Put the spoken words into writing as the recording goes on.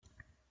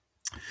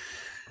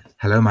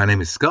Hello, my name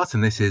is Scott,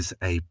 and this is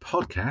a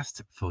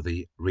podcast for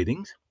the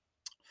readings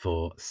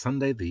for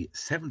Sunday, the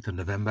 7th of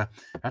November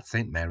at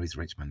St. Mary's,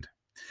 Richmond.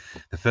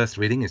 The first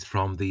reading is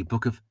from the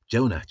book of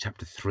Jonah,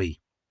 chapter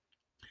 3.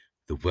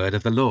 The word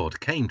of the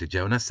Lord came to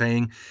Jonah,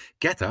 saying,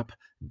 "Get up,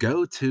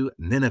 go to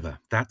Nineveh,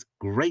 that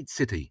great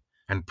city,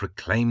 and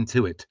proclaim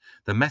to it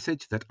the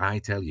message that I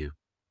tell you."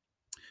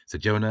 So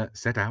Jonah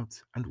set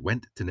out and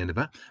went to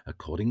Nineveh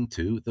according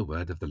to the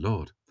word of the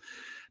Lord.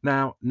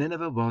 Now,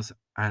 Nineveh was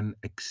an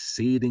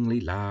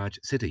exceedingly large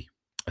city,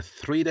 a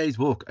 3 days'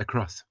 walk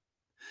across.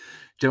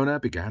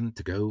 Jonah began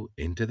to go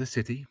into the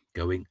city,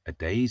 going a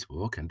day's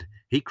walk, and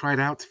he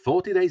cried out,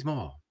 40 days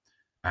more,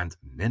 and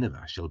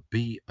Nineveh shall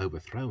be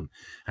overthrown.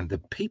 And the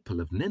people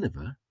of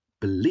Nineveh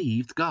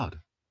believed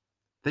God.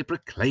 They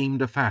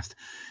proclaimed a fast,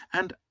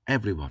 and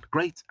everyone,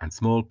 great and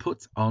small,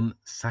 put on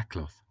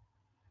sackcloth.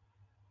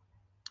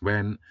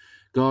 When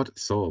God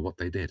saw what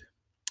they did,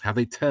 how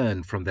they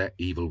turned from their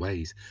evil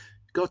ways,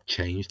 God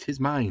changed his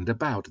mind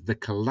about the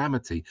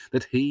calamity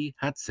that he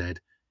had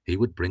said he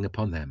would bring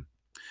upon them,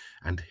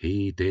 and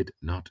he did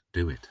not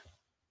do it.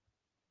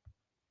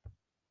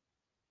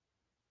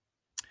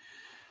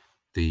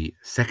 The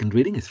second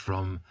reading is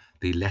from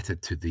the letter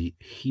to the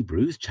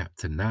Hebrews,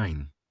 chapter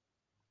 9.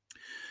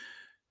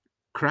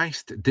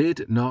 Christ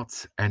did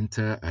not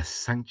enter a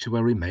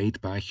sanctuary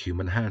made by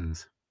human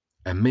hands,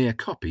 a mere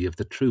copy of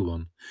the true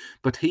one,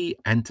 but he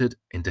entered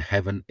into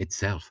heaven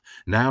itself,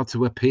 now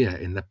to appear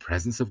in the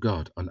presence of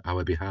God on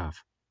our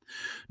behalf.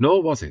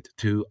 Nor was it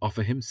to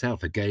offer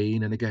himself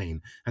again and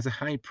again, as a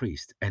high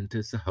priest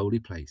enters the holy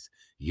place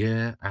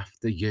year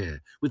after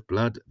year with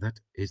blood that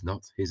is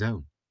not his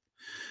own.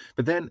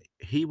 But then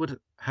he would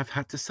have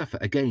had to suffer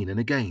again and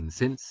again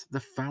since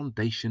the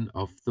foundation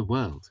of the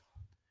world.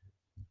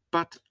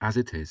 But as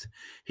it is,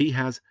 he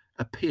has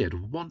appeared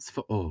once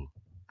for all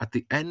at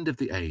the end of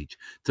the age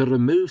to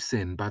remove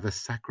sin by the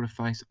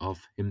sacrifice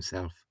of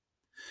himself.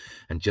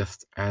 And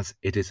just as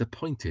it is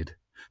appointed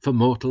for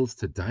mortals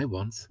to die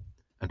once,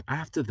 and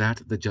after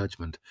that the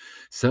judgment,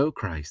 so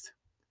Christ,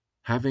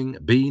 having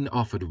been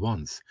offered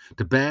once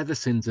to bear the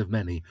sins of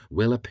many,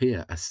 will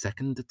appear a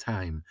second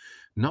time,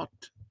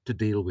 not to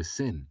deal with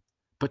sin,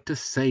 but to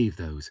save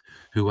those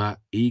who are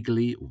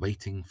eagerly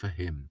waiting for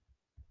him.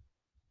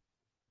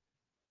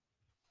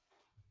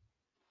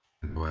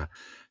 Our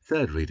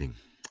third reading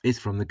is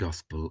from the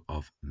Gospel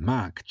of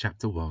Mark,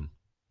 chapter 1.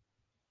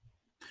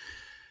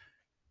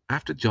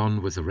 After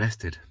John was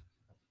arrested,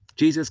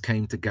 Jesus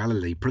came to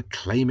Galilee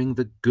proclaiming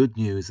the good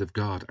news of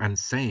God and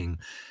saying,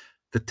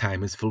 "The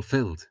time is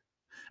fulfilled,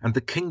 and the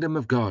kingdom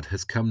of God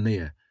has come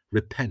near.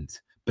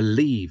 Repent,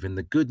 believe in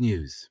the good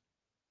news."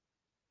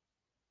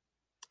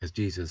 As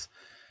Jesus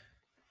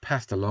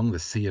passed along the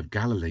Sea of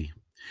Galilee,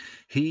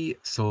 he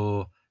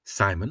saw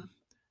Simon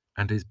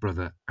and his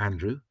brother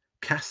Andrew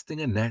casting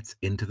a net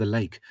into the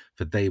lake,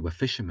 for they were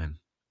fishermen.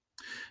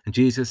 And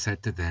Jesus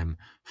said to them,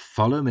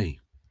 "Follow me,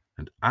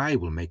 and I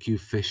will make you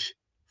fish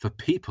for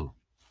people."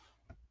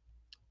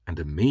 And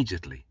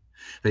immediately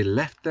they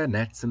left their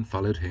nets and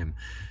followed him.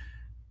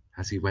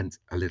 As he went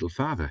a little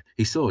farther,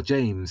 he saw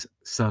James,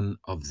 son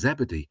of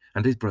Zebedee,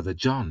 and his brother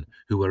John,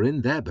 who were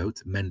in their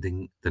boat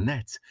mending the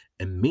nets.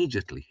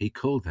 Immediately he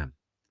called them,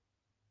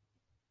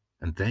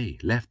 and they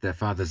left their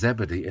father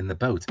Zebedee in the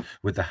boat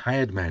with the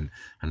hired men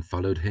and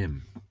followed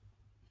him.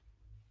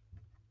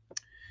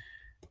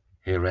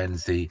 Here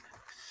ends the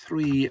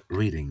 3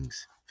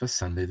 readings for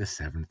Sunday, the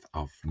 7th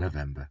of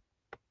November.